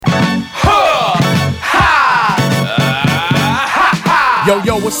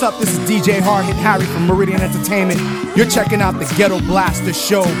Yo, what's up? This is DJ Hard Hit Harry from Meridian Entertainment. You're checking out the Ghetto Blaster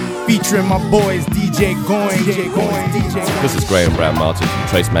Show, featuring my boys DJ Goin. This is Graham Brown Martin from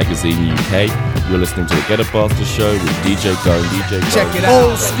Trace Magazine UK. You're listening to the Ghetto Blaster Show with DJ Goin. Check it out.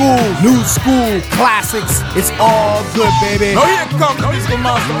 Old school, new school, classics. It's all good, baby. Now here comes Mr.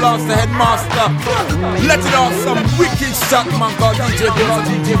 Master Blaster, Headmaster. Let it off some wicked shot, man. Called DJ Goin.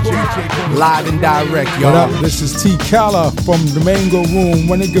 Live and direct, y'all. What up? This is T. Calla from the Mango Room.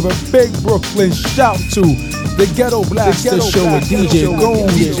 Want to give a big Brooklyn shout to the Ghetto Blaster Show with DJ Goin.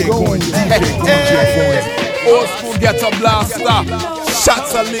 Old school Ghetto Blaster.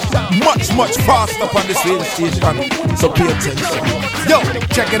 Shots are lit much faster on this radio station. So pay attention. Yo,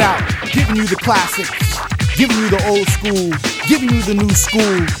 check it out. Giving you the classics, giving you the old school, giving you the new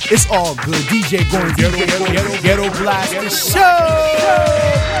school. It's all good. DJ Goin, Ghetto Blaster Show.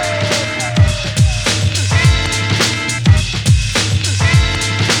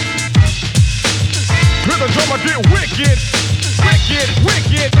 The drummer get wicked, wicked,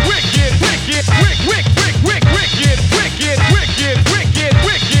 wicked, wicked, wicked, wicked, wicked, wicked, wicked, wicked, wicked,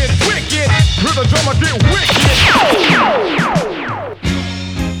 wicked, wicked. Hear the drummer get wicked.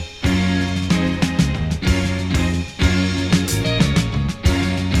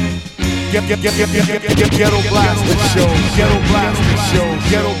 Ghetto Blaster Show, Ghetto Blaster Show,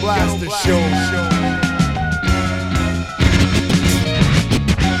 Ghetto Blaster Show.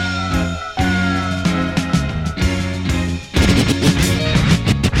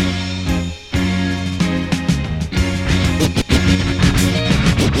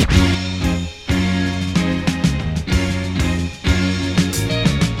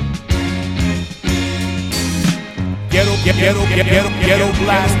 Ghetto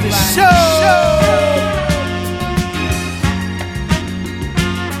Blaster Show.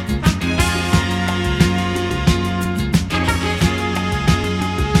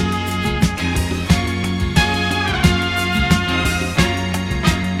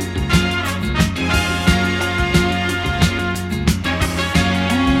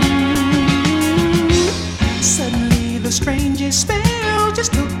 Suddenly the strangest spell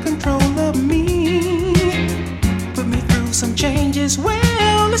just took control of me. Put me through some changes,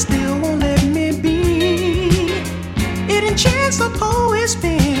 well, it still won't let me be. It enchants the poet's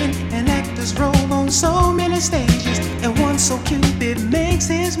pen, an actor's role on so many stages, and one so Cupid makes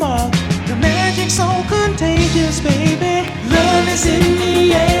his mark. The magic's so contagious, baby. Love is in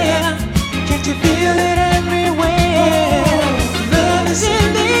the air, can't you feel it everywhere? Love is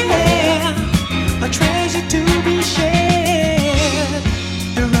in the air, a treasure to be shared.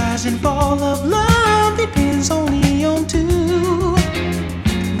 The rise and fall of love depends only on two.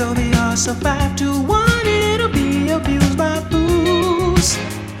 Though they are so 5-1, it'll be abused by fools.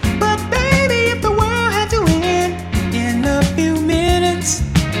 But baby, if the world had to end in a few minutes,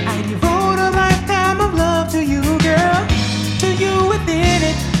 I'd devote a lifetime of love to you, girl, to you within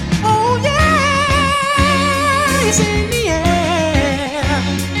it. Oh yeah, it's in the air.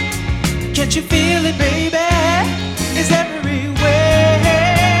 Can't you feel it, baby? It's everywhere.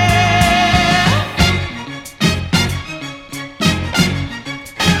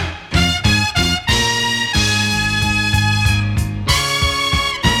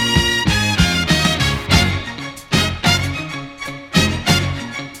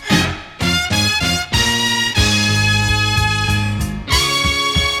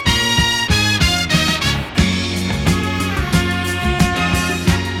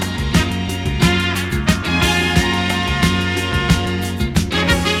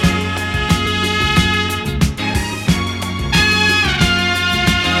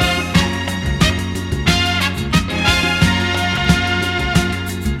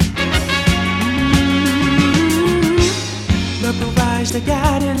 The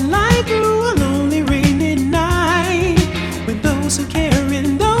guiding light through a lonely rainy night, with those who care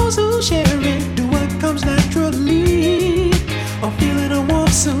and those who share it do what comes naturally. Or feeling a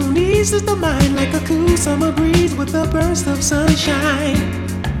warmth soon eases the mind like a cool summer breeze with a burst of sunshine.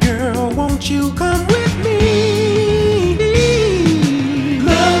 Girl, won't you come with me?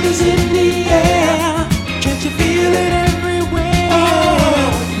 Love is in the air, can't you feel it everywhere?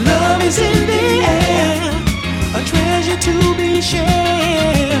 Love is in the air, a treasure to be shared.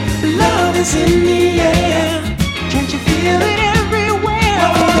 Love is in the air, can't you feel it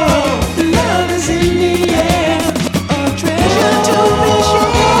everywhere? Love is in the air, a treasure to be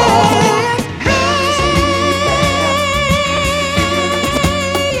shared.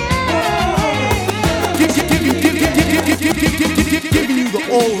 Giving you the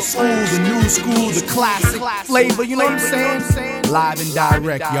old school, the new school, the classic flavor, you know what I'm saying? Live and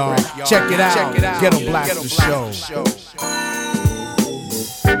direct, y'all. Check it out. Ghetto Blaster Show.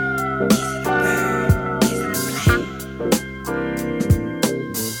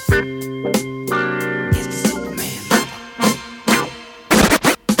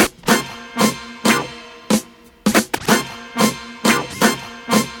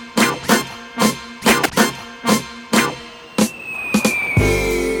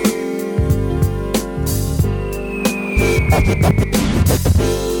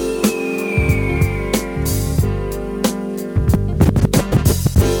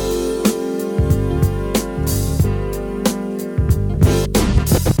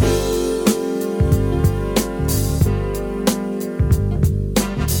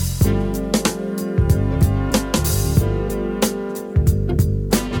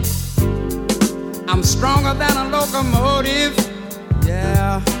 stronger than a locomotive.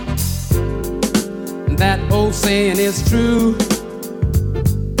 Yeah, that old saying is true.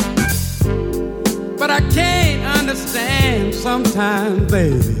 But I can't understand sometimes,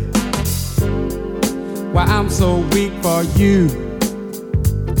 baby, why I'm so weak for you.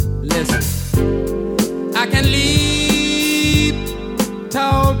 Listen, I can leap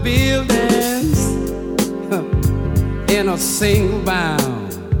tall buildings in a single bound.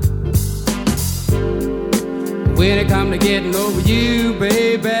 When it comes to getting over you,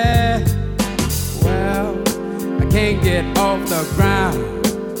 baby, well, I can't get off the ground.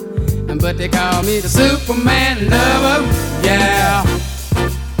 But they call me the Superman lover, yeah.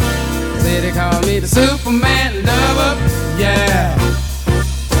 Say they call me the Superman lover, yeah.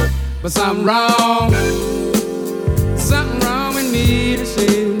 But something wrong with me to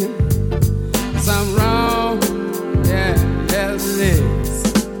see. Something wrong, yeah, yes it is.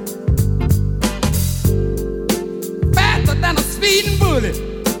 Faster than a speeding bullet.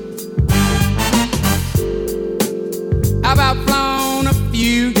 I've outflown a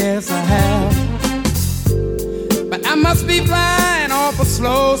few, yes I have. But I must be flying awful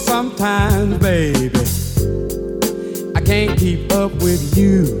slow sometimes, baby. I can't keep up with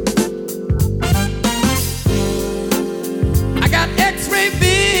you. I got X-ray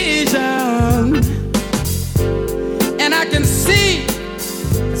vision, and I can see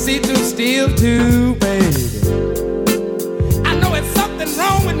through steel too, baby. I know it's something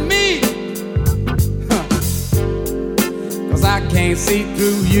wrong with me, I can't see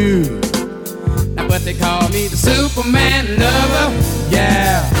through you. Now but they call me the Superman lover,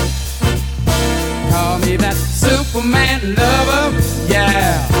 yeah. Call me that Superman lover,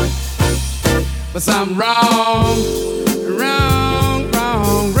 yeah. But something wrong.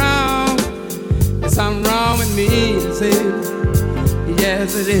 There's something wrong with me,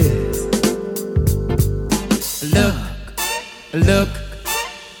 yes it is. Look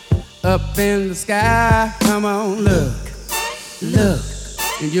up in the sky, come on, look,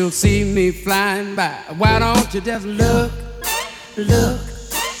 and you'll see me flying by. Why don't you just look,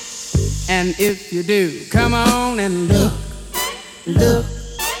 and if you do, come on and look,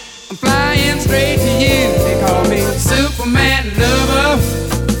 I'm flying straight to you. They call me the Superman lover.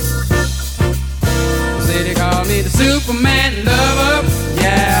 Say they call me the Superman lover,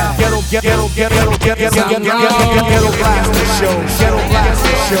 yeah.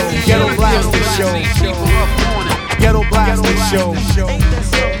 Ghetto Blaster Show.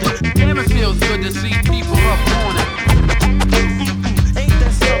 Damn, it feels good to see people up on it. Ain't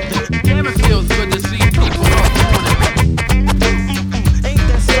that something? Damn, it feels good to see people up on it. Ain't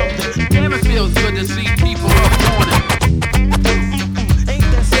that something? Damn, it feels good to see people up on it. Ain't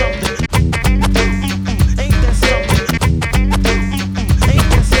that something? Ain't that something? Ain't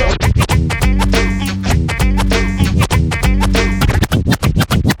that something?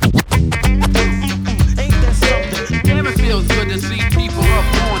 Ain't that something? Damn, it feels good to see people up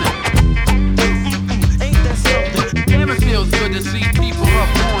on it. Ain't that something? Damn, it feels good to see people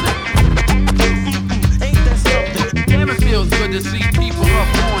up on it. Ain't that something? Damn, it feels good to see people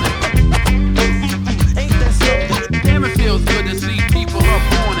up on it. Ain't that something? Damn, it feels good to see people up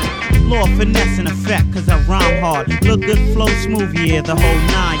on it. Law finesse in effect, cause I rhyme hard. Look good, flow smooth, yeah, the whole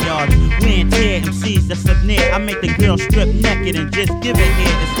 9 yards. We ain't tear MCs that's up near. I make the girl strip naked and just give it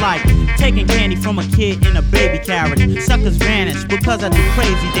here. It's like taking candy from a kid in a baby carriage. Suckers vanish because I do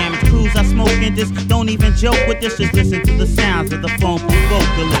crazy damage. Crews I smoke in this, don't even joke with this. Just listen to the sounds of the funky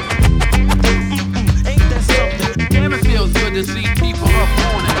vocalist. Ain't that something? Damn, it feels good to see people up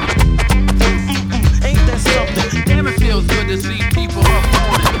on it. Ain't that something? Damn, it feels good to see people up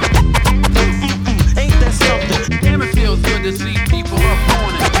on it. Ain't that something? Damn, it feels good to see people up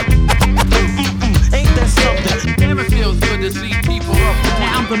on it. Ain't that something? Damn, it feels good to see people up on it.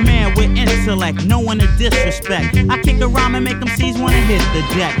 Now I'm the man with intellect, no one to disrespect. I kick a rhyme and make them C's wanna hit the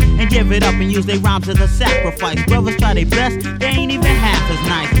deck and give it up and use their rhymes as a sacrifice. Brothers try their best, they ain't even half as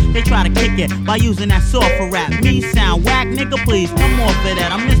nice. They try to kick it by using that soft rap. Me sound whack, nigga, please come off of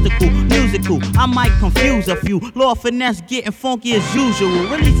that. I'm mystical, musical, I might confuse a few. Law finesse getting funky as usual,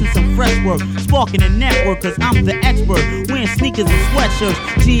 releasing some fresh work, sparking the network, cause I'm the expert. Wearing sneakers and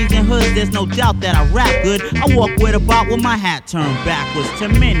sweatshirts, jeans and hoods, there's no doubt that I rap good. I walk with a bop with my hat turned backwards. To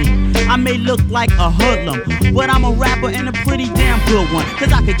many, I may look like a hood hoodlum. But I'm a rapper and a pretty damn good one.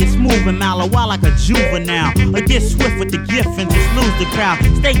 Cause I could get smooth and mellow while like a juvenile. Or get swift with the gift and just lose the crowd.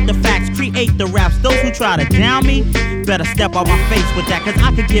 State the facts, create the raps. Those who try to down me, better step on my face with that. Cause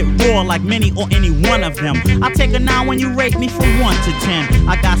I could get raw like many or any one of them. I'll take a 9 when you rate me from 1 to 10.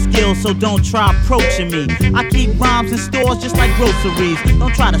 I got skills, so don't try approaching me. I keep rhymes in stores just like groceries.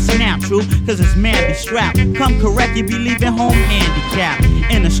 Don't try to snap, true, cause it's man be strapped. Come correct, you be leaving home handicapped.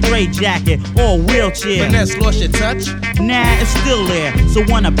 In a straight jacket or a wheelchair. Finesse lost your touch? Nah, it's still there. So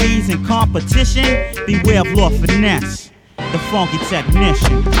wannabes in competition, beware of Lord Finesse, the funky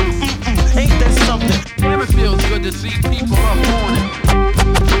technician. Ain't that something? Damn, it feels good to see people up on it.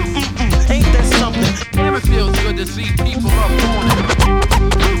 Ain't that something? Damn, it feels good to see people up on it.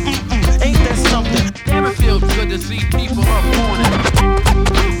 Ain't that something? Damn, it feels good to see people up on it.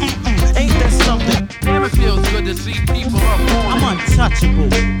 Ain't that something? Damn, it feels good to see people up on it. I'm untouchable,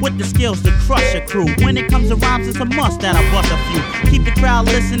 with the skills to crush a crew. When it comes to rhymes, it's a must that I bust a few. Keep the crowd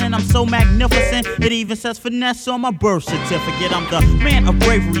listening, I'm so magnificent. It even says finesse on my birth certificate. I'm the man of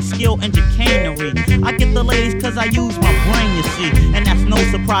bravery, skill, and chicanery. I get the ladies cause I use my brain, you see. And that's no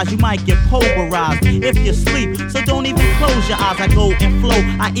surprise, you might get pulverized if you sleep. So don't even close your eyes, I go and flow.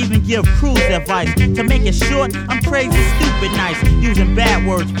 I even give crews advice. To make it short, I'm crazy, stupid, nice. Using bad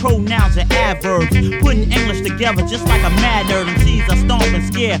words, pronouns, and adverbs. Putting English together just like a mad nerd. MCs I stomp and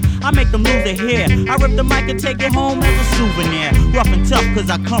scare, I make them lose their hair. I rip the mic and take it home as a souvenir. Rough and tough cause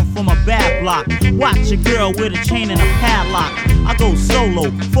I come from a bad block. Watch a girl with a chain and a padlock. I go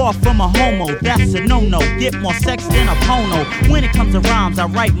solo, far from a homo, that's a no-no. Get more sex than a pono. When it comes to rhymes, I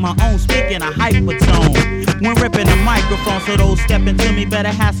write my own, speaking a hypertone. When ripping the microphone, so those stepping to me better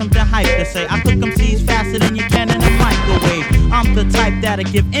have something hype to say. I cook them seeds faster than you can in a microwave. I'm the type that'll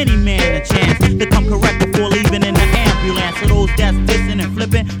give any man a chance to come correct before leaving in the ambulance. So those that's dissing and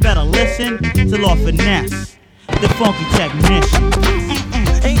flipping, better listen to Lord Finesse, the funky technician.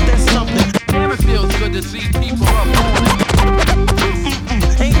 Ain't that something? Damn, it feels good to see people up on it.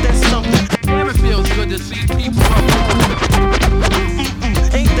 Ain't that something? Damn, it feels good to see people up on it.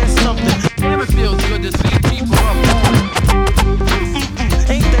 Ain't that something? Damn, it feels good to see people up on it.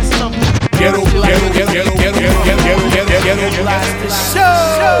 Ain't that something? Ghetto Blaster Show.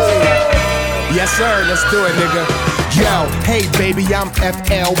 Yes, sir, let's do it, nigga. Yo, hey baby, I'm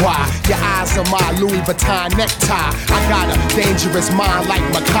FLY. Your eyes on my Louis Vuitton necktie. I got a dangerous mind like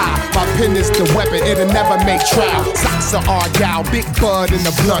Makai. My pen is the weapon, it'll never make trial. Socks are Argyle, big bud in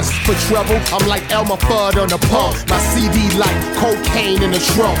the blunts. For trouble, I'm like Elmer Fudd on the pump. My CD like cocaine in the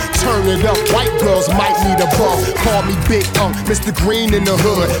trunk. Turn it up, white girls might need a bump. Call me Big Mr. Green in the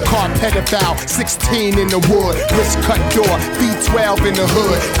hood. Car pedophile, 16 in the wood. Wrist cut door, B12 in the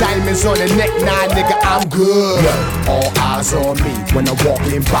hood. Diamonds on the neck, nah nigga, I'm good. All eyes on me when I'm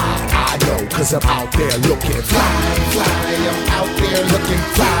walking by. I know, cause I'm out there looking fly, fly. I'm out there looking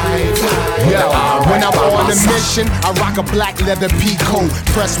fly, fly. Yo, when I'm on a mission, I rock a black leather peacoat.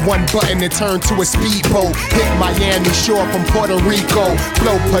 Press one button and turn to a speedboat. Hit Miami shore from Puerto Rico.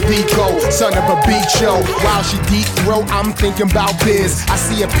 Flow Perico, son of a beach show. While she deep throat, I'm thinking about biz. I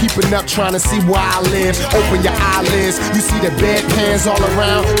see her peeping up trying to see where I live. Open your eyelids, you see the bedpans all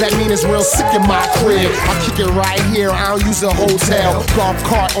around. That mean it's real sick in my crib. I kick it right here, I don't use a hotel. Golf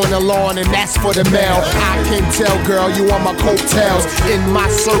cart on the lawn and that's for the mail. I can tell, girl, you on my coattails. In my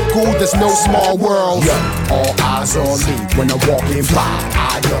circle, there's no small world. Yeah, all eyes on me when I'm walking by.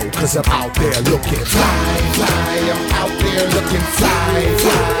 I know, cause I'm out there looking fly, fly. I'm out there looking fly,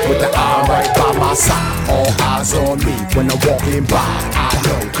 fly. With the eye right by my side. All eyes on me when I'm walking by. I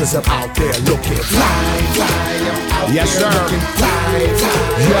know, cause I'm out there looking fly, fly. I'm out there looking fly,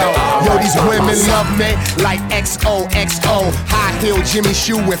 fly. Yo, these women love me like XOXO. High heel Jimmy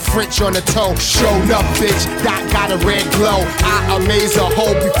shoe with French on the toe. Showed up, bitch, Doc got a red glow. I amaze a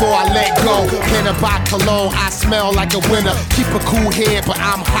hoe before I let go. Can I buy cologne? I smell like a winner. Keep a cool head, but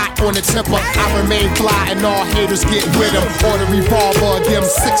I'm hot on the temper. I remain fly and all haters get with them. Or the revolver, them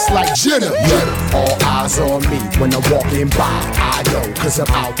six like Jenner. Yeah, all eyes on me when I'm walking by. I know, cause I'm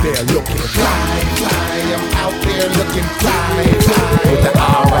out there looking fly, fly. I'm out there looking fly, fly. With the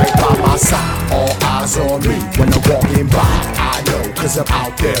eye right by my side. All eyes on me when I'm walking by. I know, cause I'm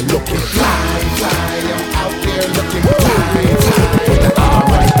out there looking fly, fly. I'm out there looking fly, fly. With the eye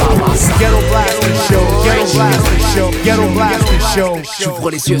right by my side. Ghetto Blaster Show, Ghetto Blaster Show, Ghetto Blaster Show. J'ouvre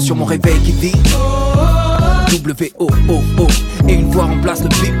les yeux sur mon réveil qui dit W-O-O-O. Et une voix remplace le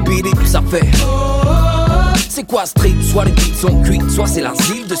bip bip et ça fait c'est quoi street? Soit les beats sont cuits, soit c'est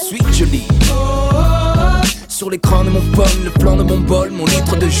l'asile de suite, je lis sur l'écran de mon phone, le flanc de mon bol, mon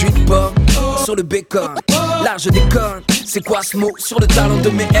litre de jus de pomme sur le bacon, là je déconne. C'est quoi ce mot sur le talon de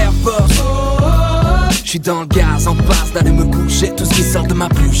mes Air Force? J'suis dans le gaz, en passe d'aller me coucher. Tout ce qui sort de ma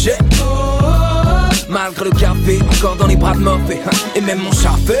bouche. Malgré le café, encore dans les bras de mauvais. Et même mon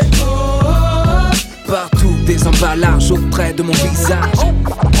café. Partout des emballages auprès de mon visage.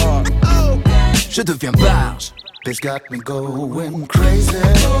 Je deviens barge. It's got me going crazy.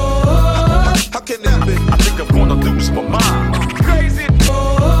 How can it be? I think I'm gonna lose my mind. Crazy.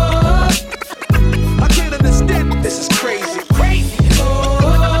 I can't understand. This is crazy. Crazy.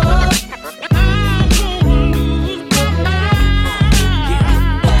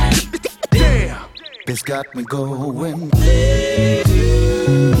 Damn. It's got me going.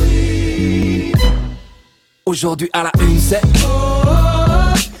 Aujourd'hui à la une c'est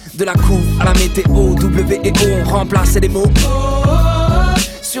de la couve à la météo, W et O, on remplace les mots.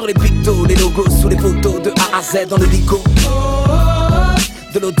 Sur les pictos, les logos, sous les photos, de A à Z dans le lico.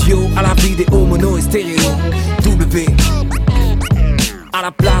 De l'audio à la vidéo, mono et stéréo. W à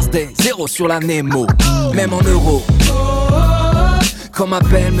la place des zéros sur la Nemo, même en euros. Quand ma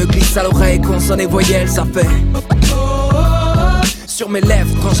belle me glisse à l'oreille, consonne et voyelle, ça fait sur mes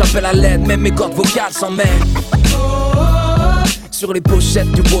lèvres quand j'appelle à l'aide, même mes cordes vocales s'en mêlent. Sur les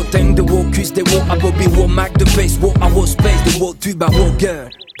pochettes du Wotank, de Wokus, des Wo, à Bobby, Wo, Mac, de Bass, Wo, à Wo Space, de Wo Tube, à Wo Girl.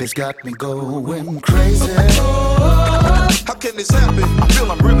 It's got me going crazy. How can this happen? I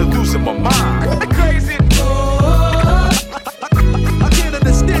feel I'm really losing my mind. Crazy. I can't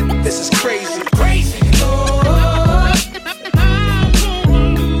understand. This is crazy. Crazy.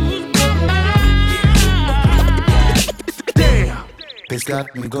 Damn. It's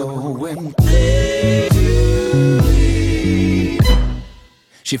got me going.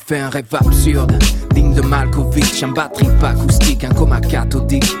 J'ai fait un rêve absurde, digne de Malkovich, un batterie pas acoustique, un coma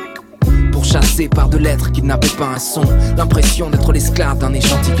cathodique. Pourchassé par de l'être qui n'avait pas un son, l'impression d'être l'esclave d'un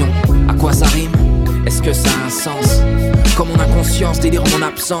échantillon. À quoi ça rime? Est-ce que ça a un sens? Comme mon inconscience délire en mon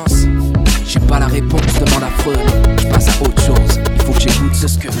absence. J'ai pas la réponse, demande à Freud. Je passe à autre chose, il faut que j'écoute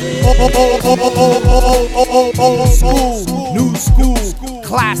ce que. Old school, new school,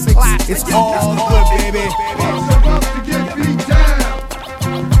 classics, it's all good, baby.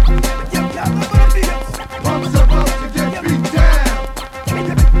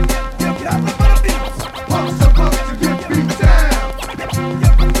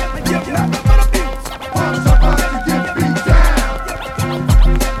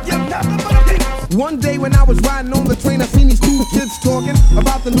 One day when I was riding on the train, I seen these two kids talking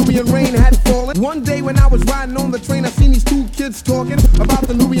about the Nubian rain had fallen. One day when I was riding on the train, I seen these two kids talking about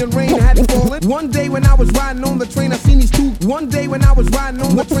the Nubian rain had fallen. One day when I was riding on the train, I seen these two. One day when I was riding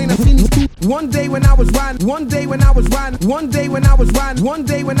on the train, I seen these two. One day when I was riding. One day when I was riding. One day when I was riding. One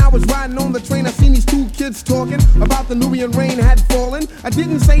day when I was riding on the train, I seen these two kids talking about the Nubian rain had fallen. I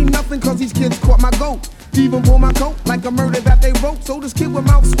didn't say nothing 'cause these kids caught my goat. Even pull my coat like a murder that they wrote. So this kid with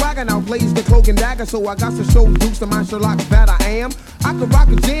mouth swagger now plays the cloak and dagger. So I got to show Dukes to my Sherlock that I am. I could rock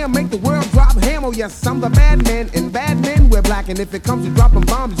a jam, make the world drop ham. Oh yes, I'm the bad man, and bad men wear black. And if it comes to dropping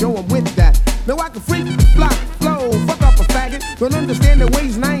bombs, yo, I'm with that. No, I can freak, flock, flow, fuck up a faggot. Don't understand the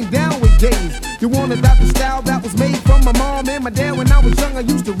ways and I ain't down with gays. You wanna adopt the style that was made from my mom and my dad. When I was young, I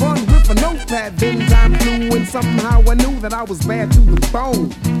used to run with a notepad. Then time flew and somehow I knew that I was bad to the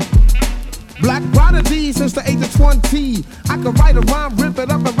bone. Black prodigy since the age of 20. I could write a rhyme, rip it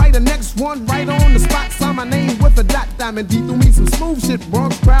up and write the next one right on the spot. Sign my name with a dot. Diamond D threw me some smooth shit,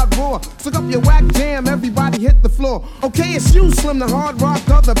 Bronx crowd roar. Took up your whack jam, everybody hit the floor. Okay, it's you, Slim the hard rock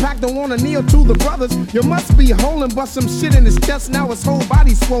other. Pack don't wanna kneel to the brothers. You must be holding, bust some shit in his chest. Now his whole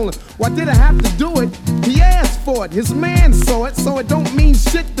body's swollen. Why did I have to do it? He asked for it, his man saw it, so it don't mean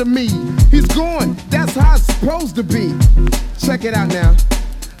shit to me. He's gone, that's how it's supposed to be. Check it out now.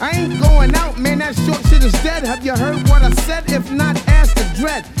 I ain't going out, man, that short shit is dead. Have you heard what I said? If not, ask the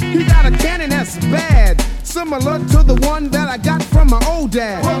dread. He got a cannon that's bad, similar to the one that I got from my old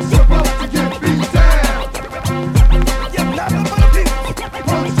dad. Punk's about to get beat down.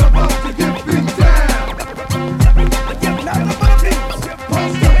 Punk's about to get beat down.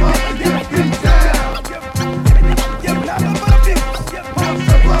 Punk's about to get beat down. Punk's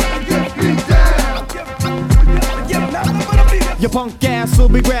about to get beat down. Your punk ass will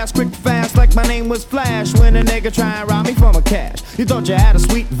be grass quick fast like my name was Flash when a nigga try and rob me for my cash. You thought you had a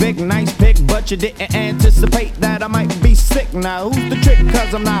sweet Vic, nice pick, but you didn't anticipate that I might be sick. Now who's the trick?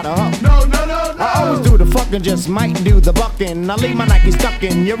 'Cause I'm not a hoe. No. I always do the fuck fucking just might do the bucking. I leave my Nike stuck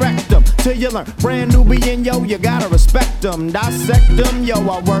in your rectum till you learn. Brand Nubian, yo, you gotta respect them. Dissect them, yo,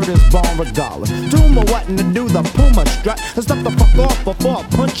 our word is born regardless. Tumor wanting to do the Puma strut and step the fuck off before I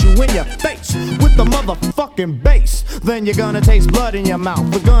punch you in your face with the motherfucking bass. Then you're gonna taste blood in your mouth.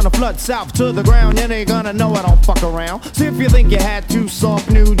 We're gonna flood south to the ground, and they gonna know I don't fuck around. See if you think you had two soft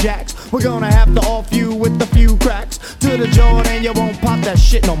new jacks, we're gonna have to off you with a few cracks to the jaw, and you won't pop that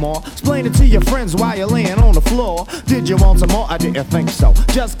shit no more. Explain it to your friends while you're laying on the floor. Did you want some more? I didn't think so.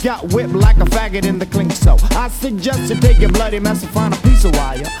 Just got whipped like a faggot in the clink, so I suggest you take your bloody mess and find a piece of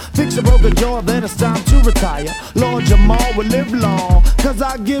wire. Fix a broken jaw, then it's time to retire. Lord Jamal will live long, cause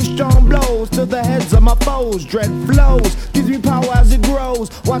I give strong blows to the heads of my foes. Dread flows, gives me power as it grows.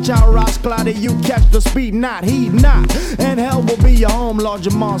 Watch out, Ross Clotty, you catch the speed, not heed not. And hell will be your home, Lord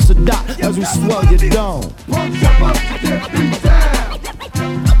Jamal Sadat, as we swell your dome.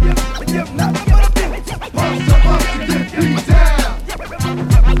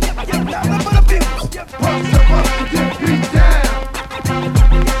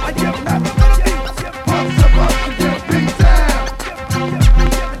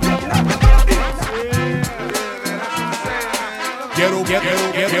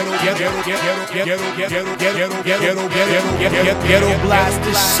 Ghetto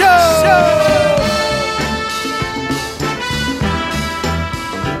Blaster Show.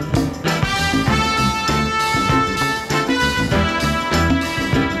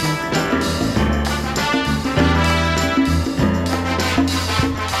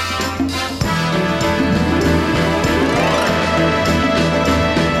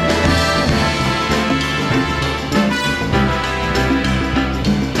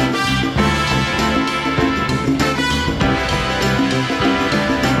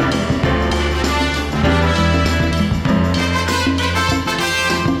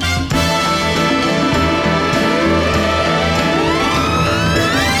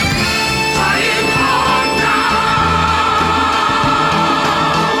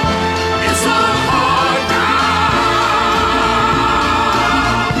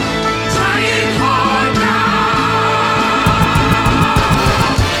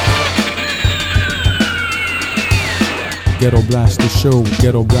 Ghetto Blaster Show,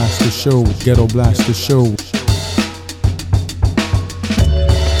 Ghetto Blaster Show, Ghetto Blaster Show.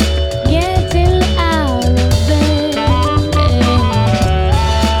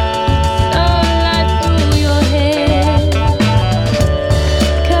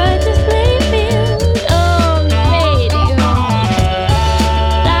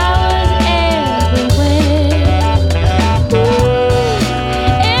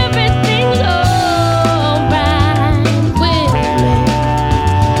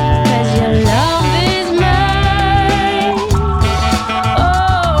 Cause your love is mine.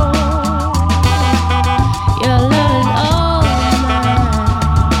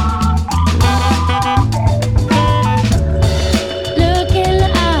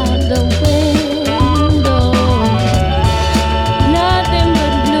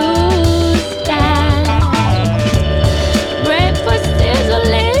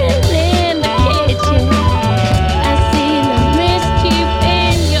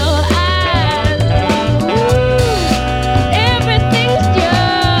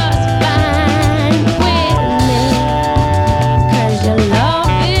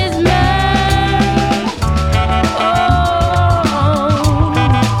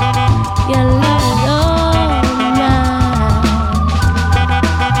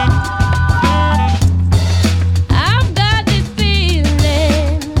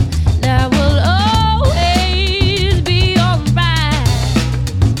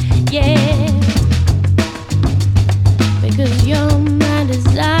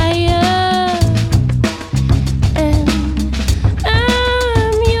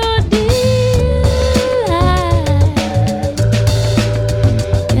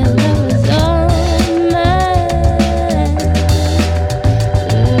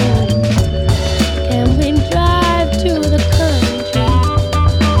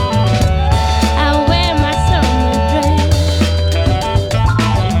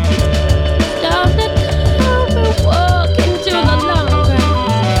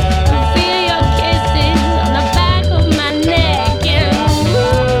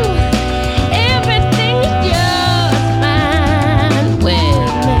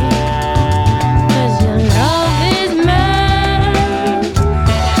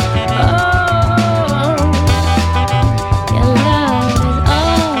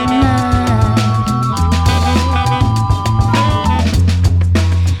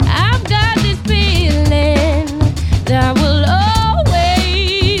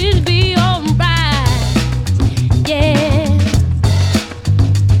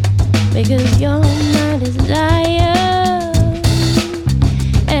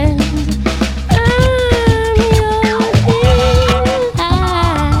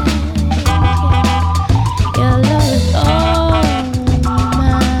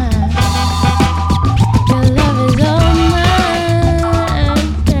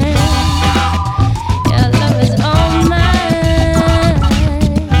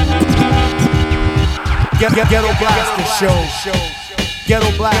 Ghetto Blaster Show.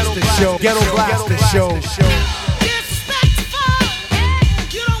 Ghetto Blaster Show. Ghetto Blaster Show.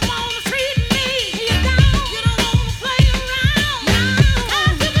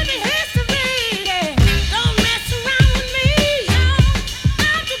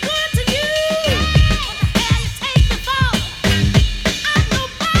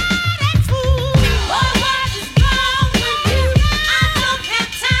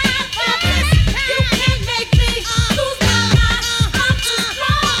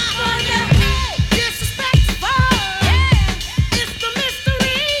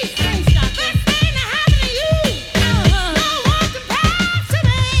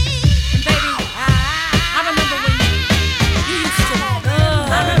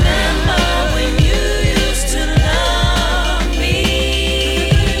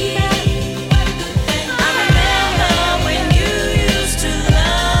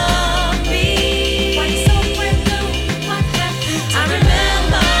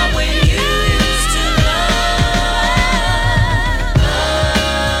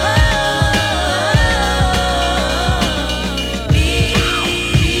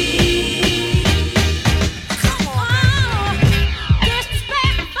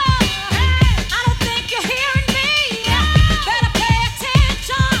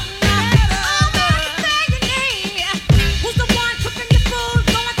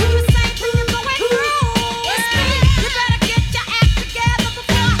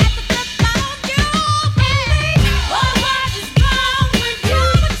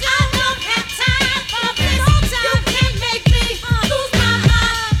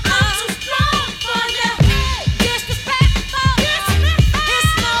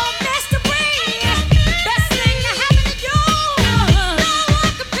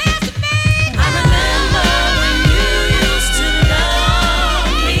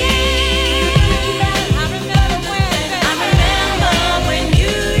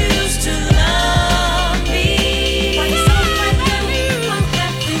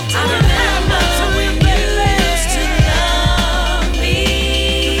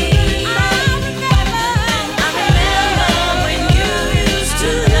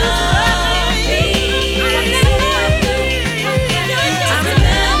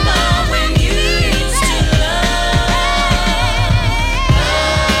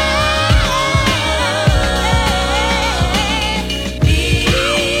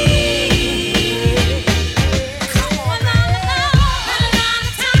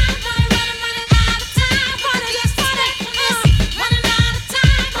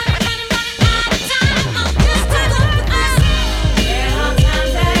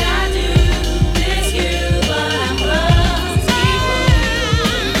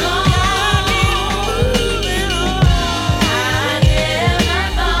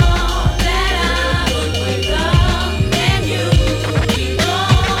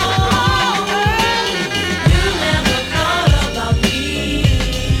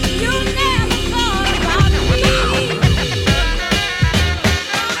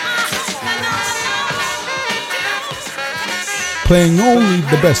 Playing only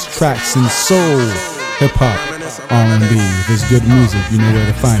the best tracks in soul, hip hop, R&B. If it's good music, you know where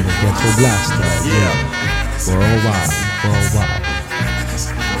to find it. Ghetto Blaster. Yeah. Worldwide.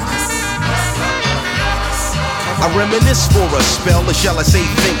 I reminisce for a spell, or shall I say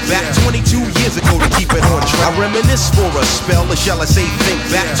think back 22 years ago to keep it on track. I reminisce for a spell, or shall I say think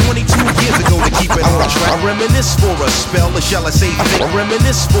back 22 years ago to keep it on track. I reminisce for a spell, or shall I say think. I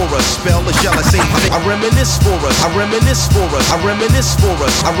reminisce for a spell, or shall I say think. I reminisce for us. I reminisce for us. I reminisce for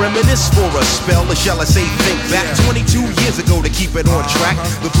us. I reminisce for a spell, or shall I say think back 22 years ago to keep it on track.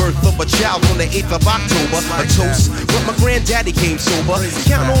 The birth of a child on the 8th of October, a toast. But my granddaddy came sober.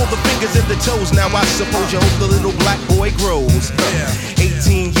 Count all the fingers and the toes. Now I suppose you hope the little black boy grows.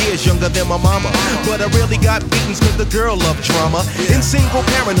 18 years younger than my mama, but I really got beatings cause the girl loved drama. In single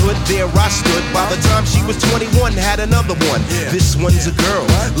parenthood, there I stood. By the time she was 21, had another one. This one's a girl,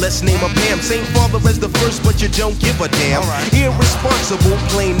 let's name her Pam. Same father as the first, but you don't give a damn. Irresponsible,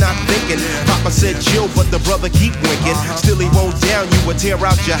 plain not thinking. Papa said chill, but the brother keep winking. Still he won't down you or tear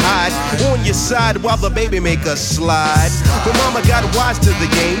out your hide. On your side while the baby make a slide. But mama got wise to the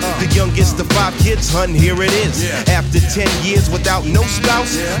game. The youngest of 5 kids, hun, here it is. After 10 years without no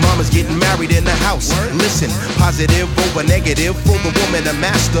spouse, mama's getting married in the house. Listen, positive over negative for the woman a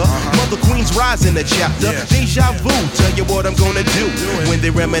master. Mother Queen's rise in the chapter. Deja vu, tell you what I'm gonna do when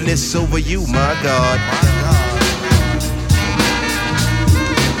they reminisce over you, my God.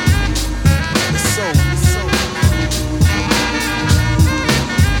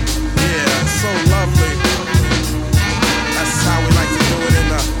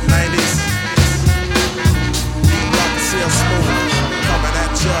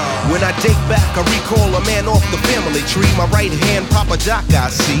 back, I recall a man off the family tree. My right hand, Papa Doc, I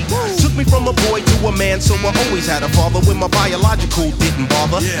see. Took me from a boy to a man, so I always had a father when my biological didn't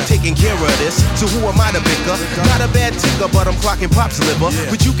bother. Taking care of this, so who am I to bicker? Not a bad ticker, but I'm clocking Pop's liver.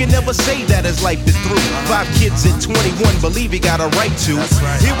 But you can never say that as life is through. 5 kids at 21, believe he got a right to.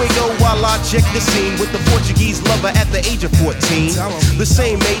 Here we go while I check the scene with the Portuguese lover at the age of 14. The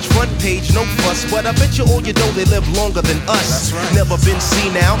same age, front page, no fuss, but I bet you all you know they live longer than us. Never been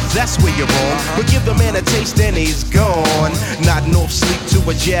seen now, that's where you're wrong. But give the man a taste and he's gone. Nodding off sleep to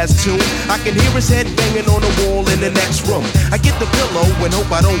a jazz tune. I can hear his head banging on the wall in the next room. I get the pillow and hope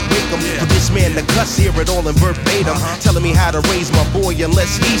I don't wake him. For this man to cuss, hear it all in verbatim. Telling me how to raise my boy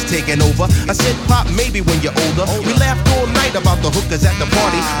unless he's taking over. I said, Pop, maybe when you're older. We laughed all night about the hookers at the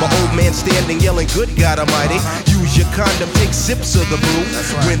party. My old man standing yelling, good God Almighty. Use your condom, take sips of the brew.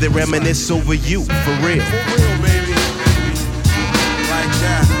 When they reminisce over you, for real. For real, baby. Like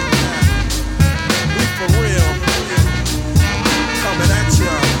that. We for real. Coming at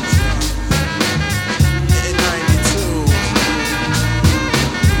you. In 92.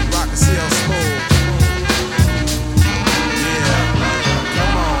 Rock and CL Smooth. Yeah.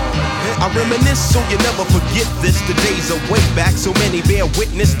 Come on. I reminisce so you never forget this. The days are way back, so many bear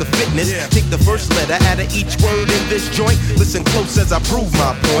witness the fitness. Take the first letter out of each word in this joint. Listen close as I prove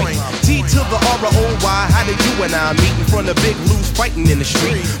my point. T to the R-O-Y, how did you and I meet in front of Big Lou's fighting in the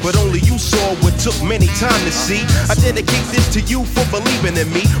street? But only you saw what took many time to see. I dedicate this to you for believing in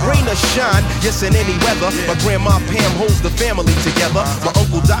me. Rain or shine, yes in any weather. My grandma Pam holds the family together. My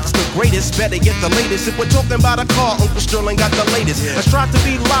Uncle Doc's the greatest, better get the latest. If we're talking about a car, Uncle Sterling got the latest. I strive to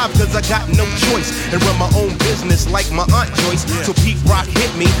be live cause I got no choice. And run my own business like my Aunt Joyce. So Pete Rock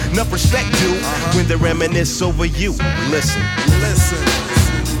hit me, enough respect due. When they reminisce over you, listen. Listen.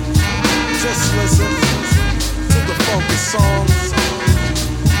 Just listen to the funky songs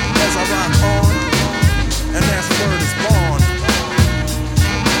as I rock on, and that's word is born.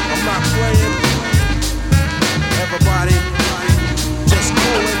 I'm not playing, everybody just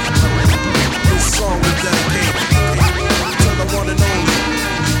coolin'. This song we dedicate to the one and only.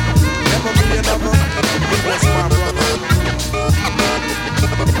 Never be another, he was my brother.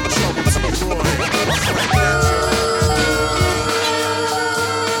 Trouble T. Roy, like that.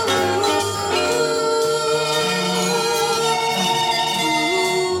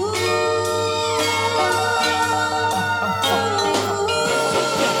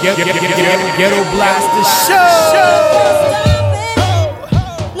 Ghetto Blaster Show.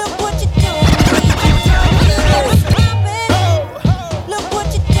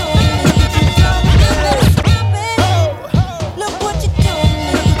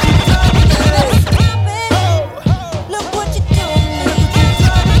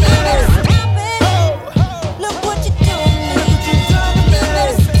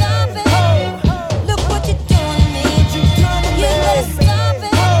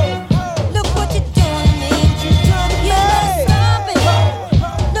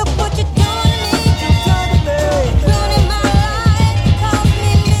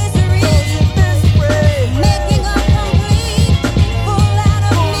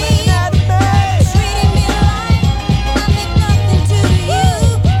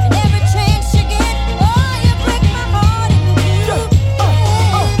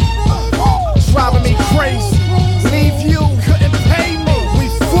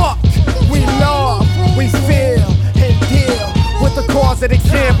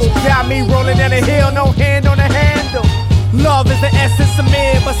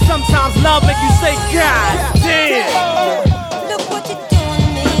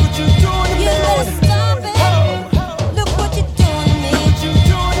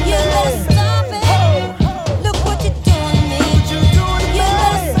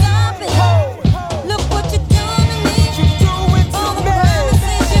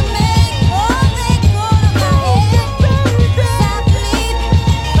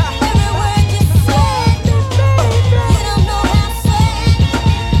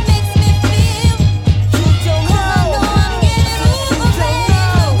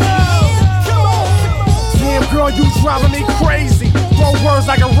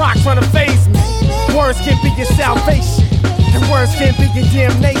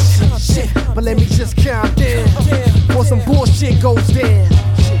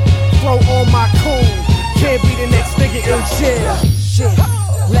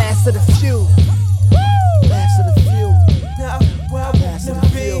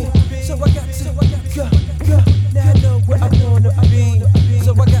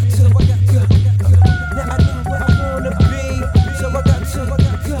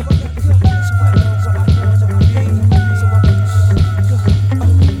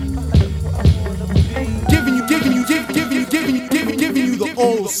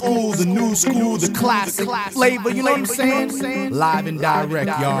 new school, the classic flavor, you know what I'm saying? Live and direct,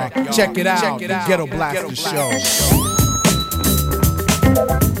 y'all. Check it out, the Ghetto Blaster Show.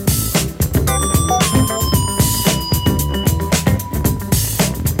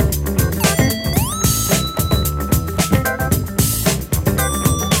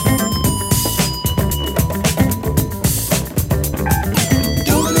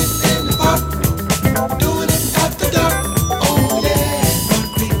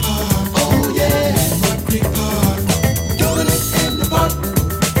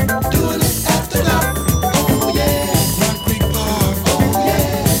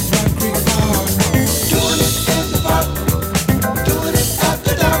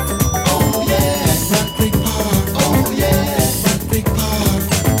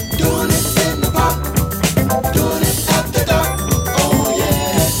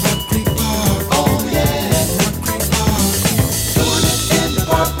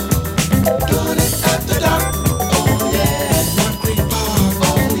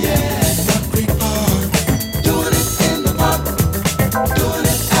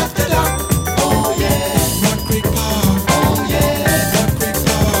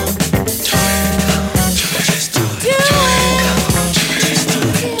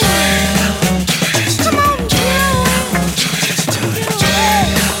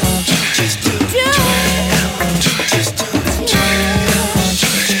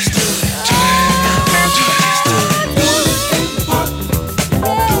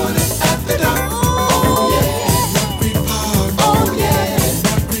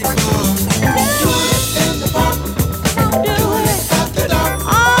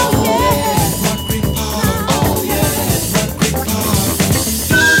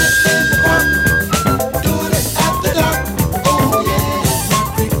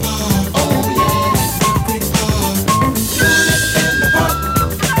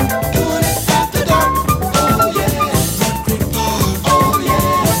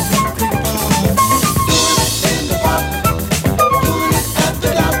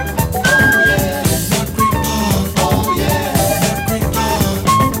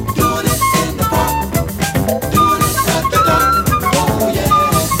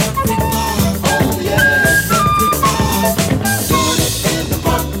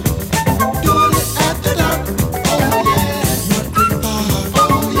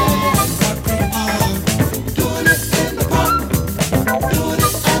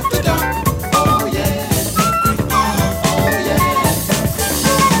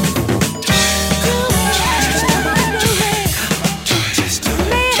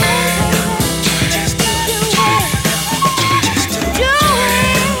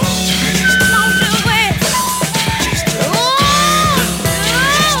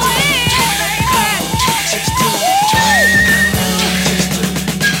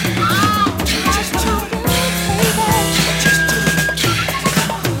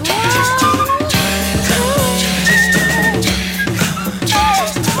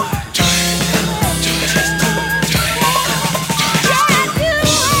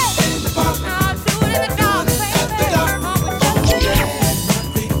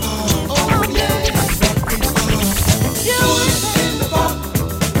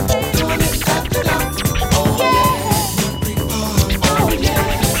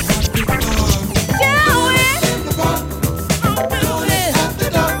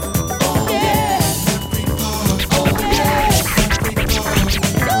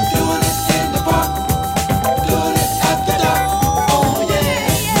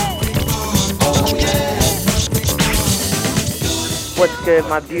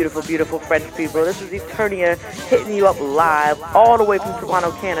 My beautiful, beautiful French people. This is Eternia hitting you up live all the way from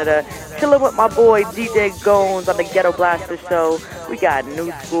Toronto, Canada. Chilling with my boy DJ Gones on the Ghetto Blaster Show. We got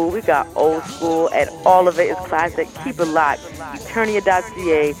new school, we got old school, and all of it is classic. Keep it locked.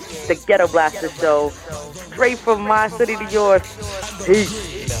 Eternia.ca, the Ghetto Blaster Show. Straight from my city to yours. Peace.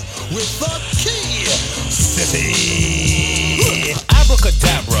 With the key city.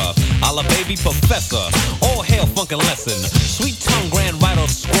 Abracadabra, a la baby professor. All hail funkin' lesson. Sweet tongue grand writer of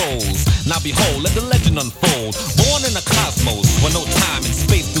scrolls. Now behold, let the legend unfold. Born in a cosmos where no time and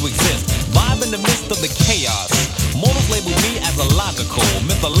space do exist. Vibe in the midst of the chaos. Mortals label me as illogical,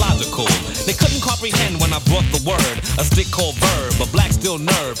 mythological. They couldn't comprehend when I brought the word. A stick called verb, a black steel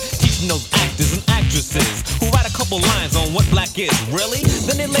nerve. Teaching those actors and actresses who write a couple lines on what black is. Really?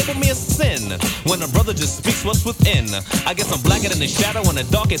 Then they label me a sin. When a brother just speaks what's within. I guess I'm blacker than the shadow in the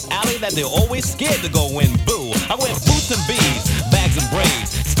darkest alley that they're always scared to go in. Boo. I wear boots and beads, bags and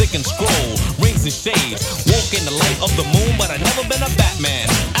braids, stick and scroll, rings shades and shades. Walk in the light of the moon, but I never been a Batman.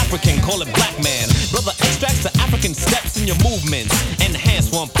 African, call it black man. Brother extracts the African steps in your movements. Enhance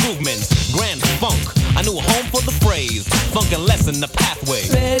for improvements. Grand funk, I knew a home for the phrase. Funk and lesson the pathway.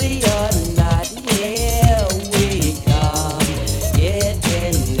 Ready or not, here we come.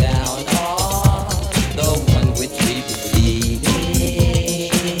 Getting down on the one which we believe in.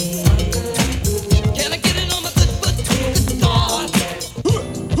 Can I get it on my good foot? Come on.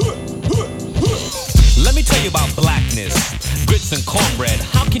 Let me tell you about blackness. Grits and cornbread,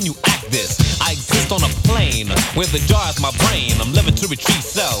 how can you act this? I exist on a plane where the jar is my brain. I'm living to retrieve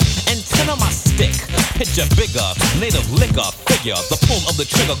cells. Antenna my stick. Picture bigger, native liquor figure. The pull of the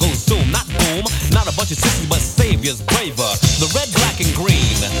trigger goes zoom, not boom. Not a bunch of sissies, but saviors braver. The red, black, and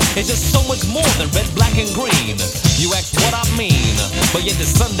green is just so much more than red, black, and green. You ask what I mean, but yet the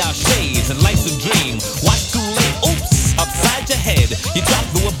sundown shades and life's a dream. Watch too late, oops, upside your head. You drop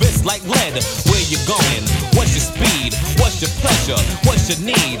through abyss like lead. Where you going? What's your speed? What's your pleasure? What's your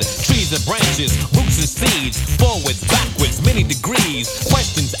need? Trees and branches, roots and seeds. Forwards, backwards, many degrees.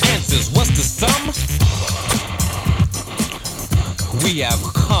 Questions, answers, what's the sum? We have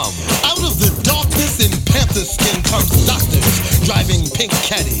come. Out of the darkness in panther skin comes doctors, driving pink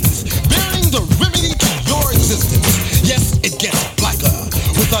caddies, bearing the remedy to your existence. Yes, it gets blacker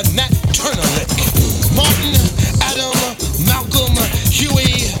with a Nat Turner lick. Martin, Adam, Malcolm,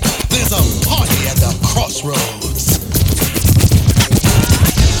 Huey, there's a party at the crossroads.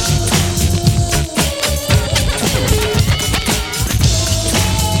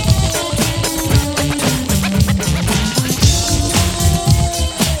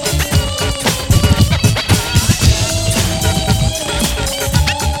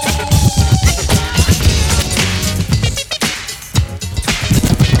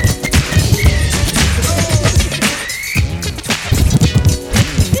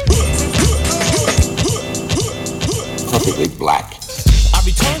 Black. I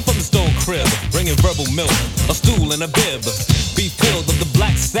returned from the stone crib, bringing verbal milk, a stool and a bib. Be filled of the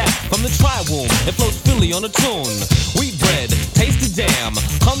black sap from the tri-womb. It flows freely on a tune. Wheat bread, tasty jam.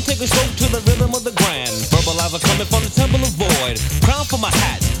 Come take a stroke to the rhythm of the grand. Verbalizer coming from the temple of void. Crown for my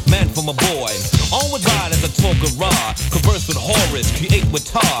hat, man for my boy. Onward ride as I talk a raw. Converse with Horace, create with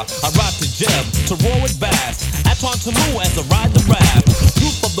Tar. I ride to Jeb, to roar with Bass. Aton Tamu as I ride the rap.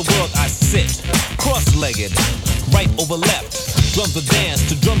 Roof of the world I sit, cross-legged. Right over left, drums of dance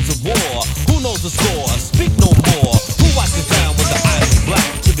to drums of war. Who knows the score? Speak no more. Who watches down with the eyes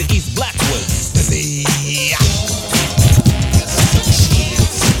black to the east blackwards?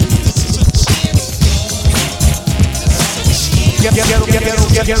 Ghetto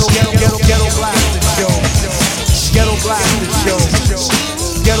Blaster Show. Ghetto Blaster Show.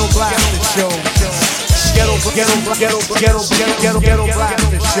 Ghetto Blaster Show. Ghetto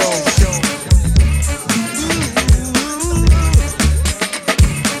Blaster Show.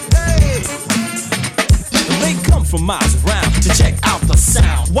 From miles around to check out the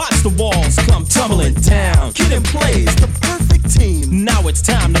sound. Watch the walls come tumbling down. Kid and plays the perfect team. Now it's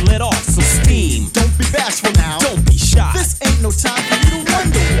time to let off some steam. Don't be bashful now. Don't be shy. This ain't no time for you to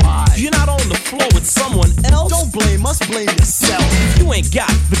wonder why. You're not on the floor with someone else. Don't blame us, blame yourself. You ain't got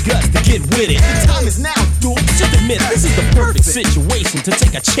the guts to get with it. The time is now, dude. Just admit this is the perfect situation to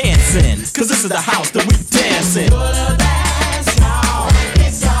take a chance in. Cause this is the house that we dance in. Dance now.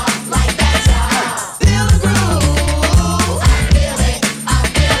 It's up like that. Feel the groove.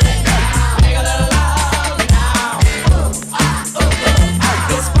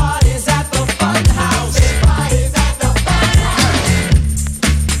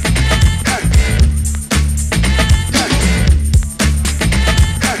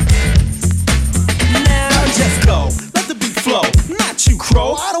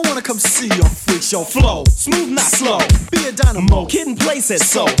 I don't wanna come see your freak show flow. Smooth, not slow. Be a dynamo. Kid and play said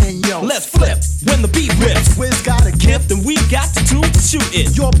so. And yo, let's flip when the beat rips. Wiz got a gift and we got the tool to shoot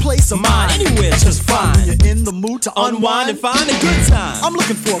it. Your place or mine, anywhere just fine. When you're in the mood to unwind and find a good time. I'm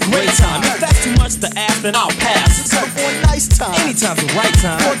looking for a great time. If that's too much to ask, then I'll pass. It's time for a nice time. Anytime's the right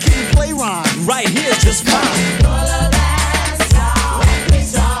time. For a kid and play rhyme. Right here's just fine.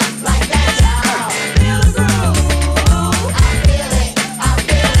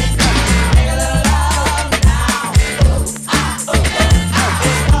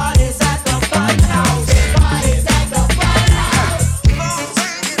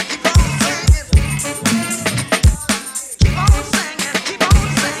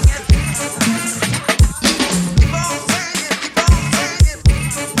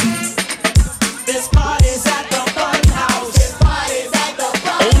 This party's at the fun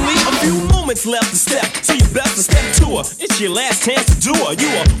your last chance to do it. You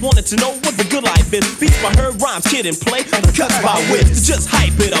wanted to know what the good life is. Beats by her rhymes, kid and play, cuts by whips. Just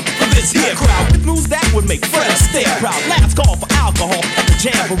hype it up for this here crowd. With blues that would make Fred stay proud. Last call for alcohol at the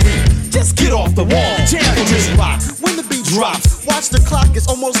jamboree. Just get off the wall, jamboree rock. When the beat drops, watch the clock. It's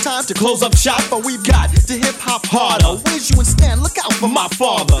almost time to close up shop. But we've got to hip hop harder. Where's you and Stan? Look out for my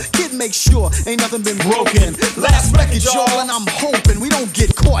father. Kid, make sure ain't nothing been broken. Last record, y'all, and I'm hoping we don't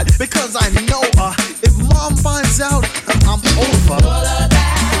get caught because I know if mom finds out, I'm over.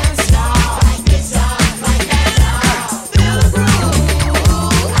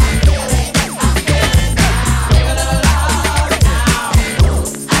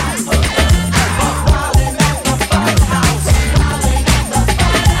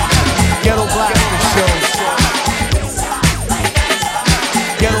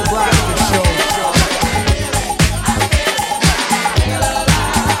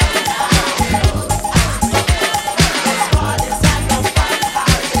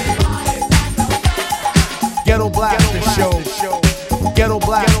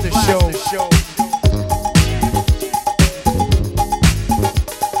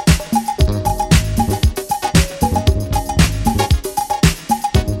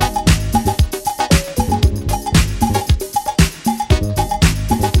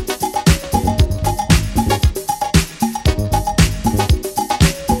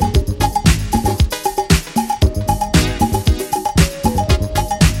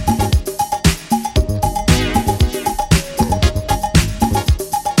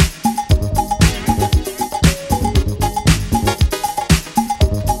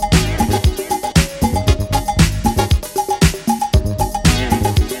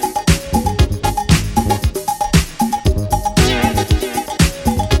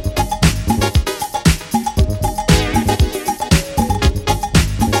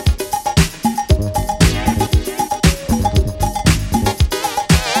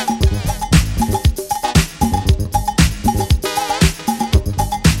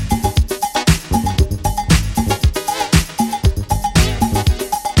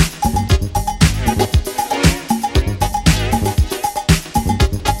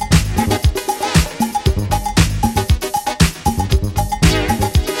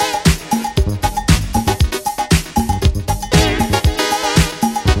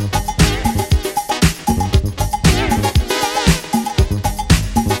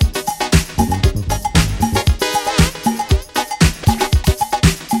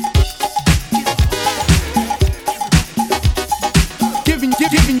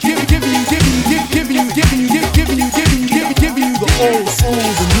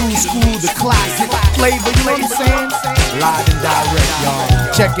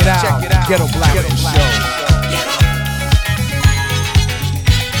 Check it out, Ghetto Blaster Show.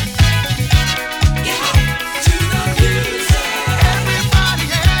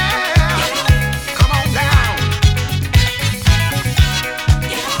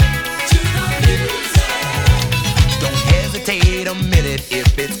 Don't hesitate a minute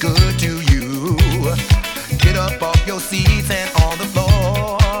if it's good to you. Get up off your seats and on the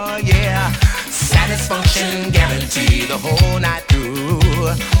floor, yeah. Satisfaction guarantee the whole night through.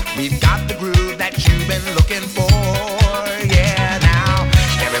 We've got the groove that you've been looking for, yeah. Now,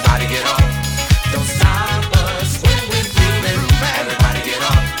 everybody get up. Don't stop us when we're grooving. Everybody get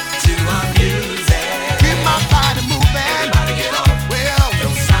up to our music. Keep my body moving. Everybody get up. Well,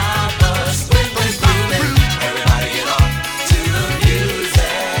 don't stop us when we're grooving. Everybody get up to the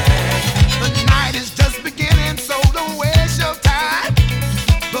music. The night is just beginning, so don't waste your time.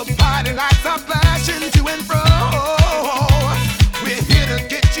 The party lights are flashing to and fro. We're here to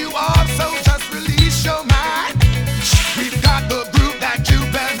get you off, so just release your mind. We've got the groove that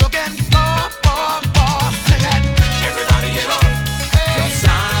you've been looking for. Sing it. Everybody get up. Don't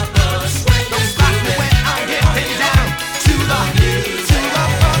stop us when don't stop me when I'm getting down to the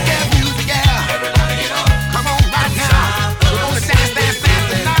funky music, yeah. Everybody get up. Come on right now. We're gonna dance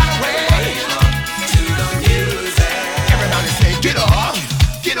the night away. To the music. Everybody say get up,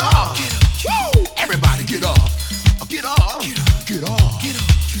 get up. Woo! Everybody get up, get up, get up.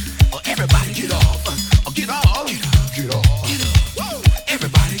 Everybody get off, get off, get off. Woo!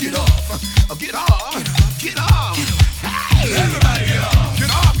 Everybody get off, get off, get off. Hey! Everybody get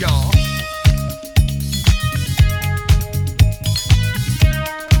off, y'all.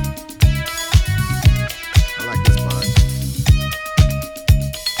 I like this part.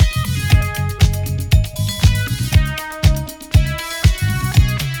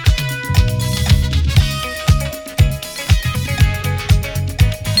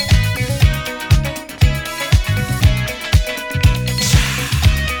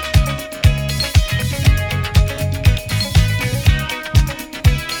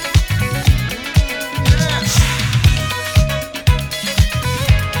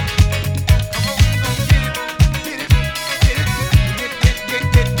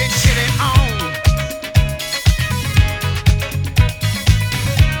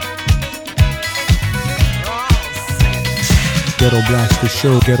 Ghetto Blaster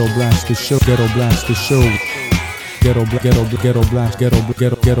Show, Ghetto Blaster Show, Ghetto Blaster Show, Ghetto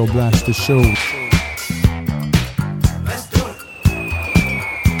Blaster Show.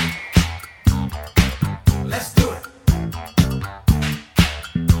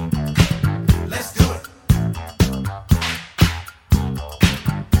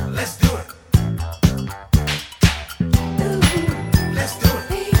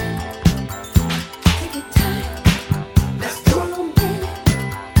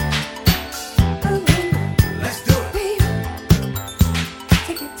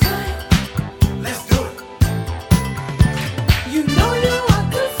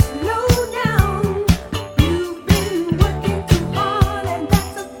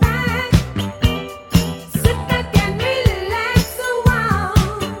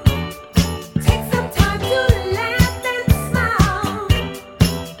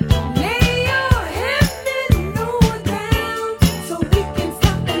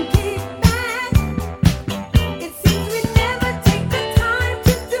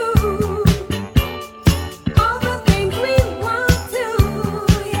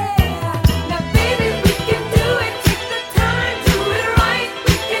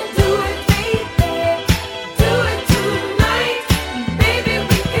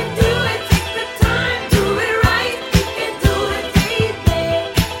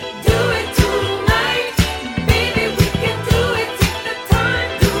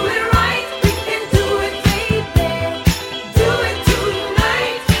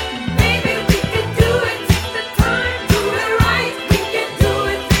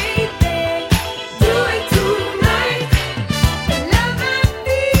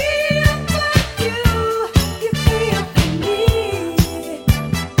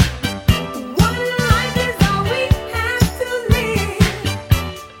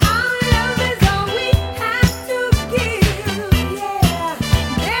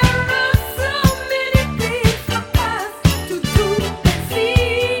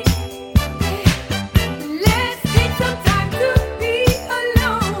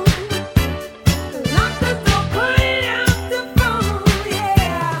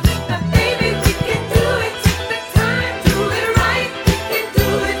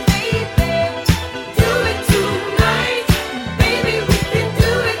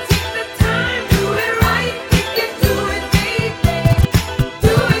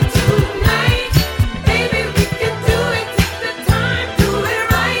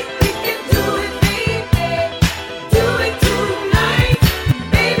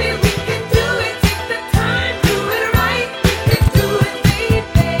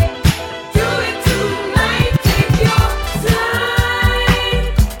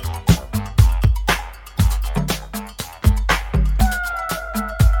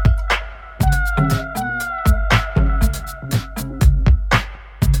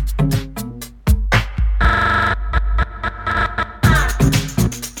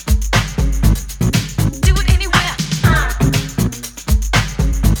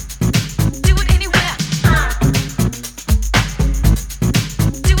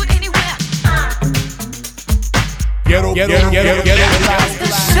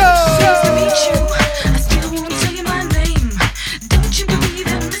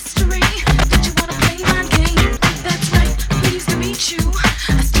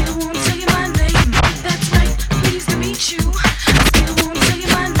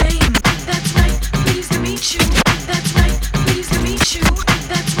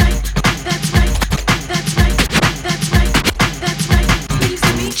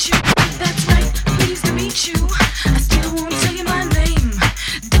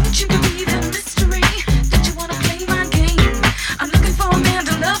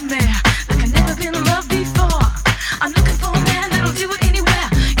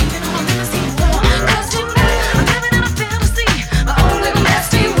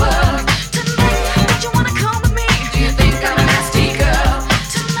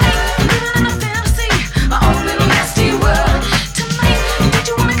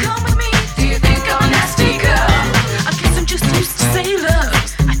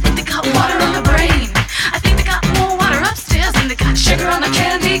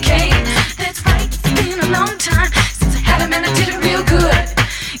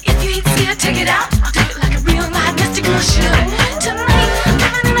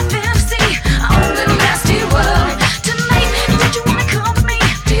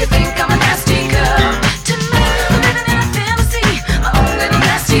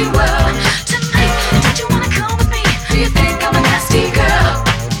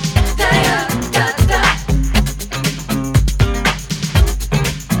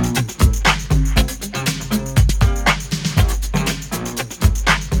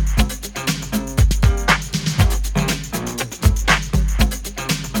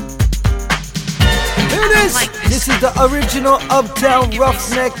 This is the original Uptown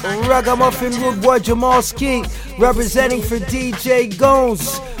Roughneck Ragamuffin Rude Boy Jamalski, representing for DJ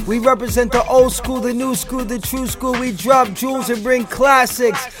Gones. We represent the old school, the new school, the true school. We drop jewels and bring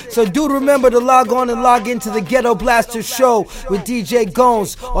classics. So do remember to log on and log into the Ghetto Blaster Show with DJ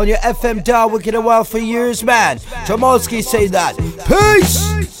Gones on your FM dial. Wicked and Wild for years, man. Jamalski say that.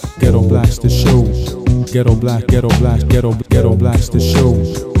 Peace! Ghetto Blaster Show. Ghetto Blaster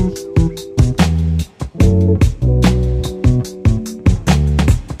Show.